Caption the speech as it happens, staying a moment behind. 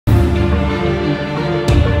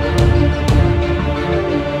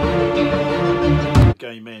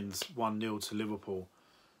ends 1-0 to Liverpool.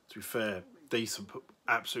 To be fair,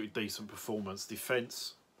 absolutely decent performance.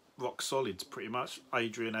 Defence, rock solid pretty much.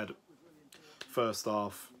 Adrian had first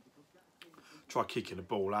half, tried kicking the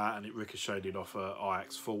ball out and it ricocheted off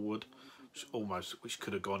Ajax forward, which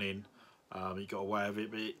could have gone in. He got away with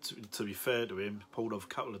it, but to be fair to him, pulled off a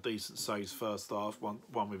couple of decent saves first half,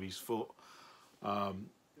 one with his foot.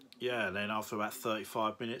 Yeah, and then after about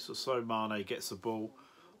 35 minutes or so, Mane gets the ball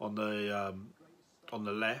on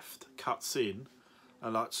the left, cuts in,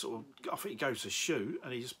 and like sort of, I think he goes to shoot,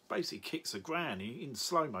 and he just basically kicks the ground. In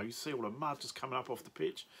slow-mo, you see all the mud just coming up off the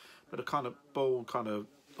pitch, but the kind of ball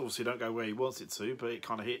obviously don't go where he wants it to, but it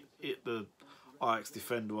kind of hit the Ajax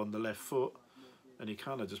defender on the left foot, and he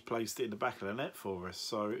kind of just placed it in the back of the net for us.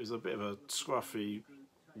 So it was a bit of a scruffy,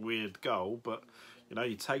 weird goal, but you know,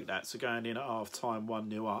 you take that. So going in at half time,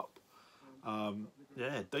 1-0 up.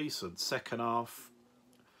 Yeah, decent. Second half,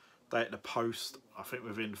 they hit the post, I think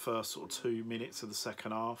within the first sort of 2 minutes of the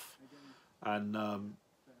second half. And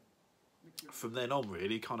from then on,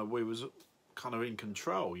 really, we was kind of in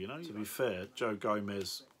control, you know. To be fair, Joe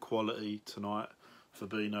Gomez, quality tonight.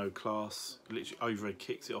 Fabinho, class. Literally overhead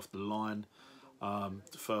kicks it off the line.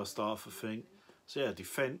 The first half, I think. So yeah,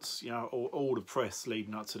 defence, you know, all the press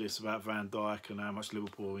leading up to this about Van Dijk and how much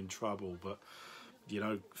Liverpool are in trouble, but you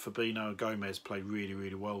know, Fabinho and Gomez played really,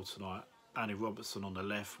 really well tonight. Annie Robertson on the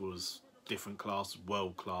left was different class,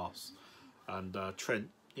 world class, and Trent,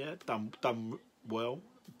 yeah, done well,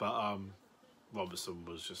 but Robertson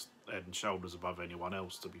was just head and shoulders above anyone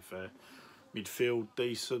else, to be fair. Midfield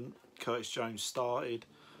decent. Curtis Jones started.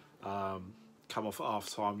 Come off at half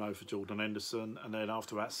time though for Jordan Henderson, and then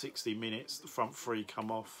after about 60 minutes the front three come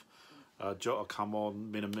off. Jota come on,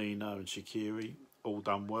 Minamino and Shaqiri, all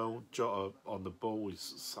done well. Jota on the ball,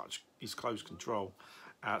 he's close control,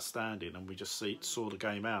 outstanding, and we just saw the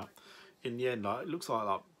game out. In the end, it looks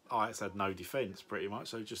like Ajax had no defence pretty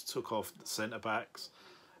much. They just took off the centre backs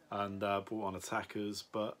and brought on attackers,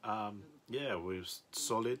 but yeah, we was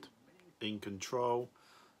solid, in control,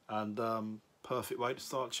 and perfect way to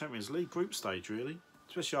start Champions League group stage, really,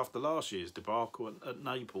 especially after last year's debacle at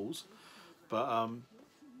Naples. But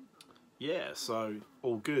yeah, so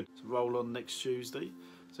all good. So roll on next Tuesday.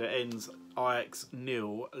 So it ends Ajax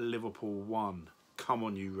 0, Liverpool 1. Come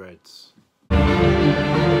on, you Reds.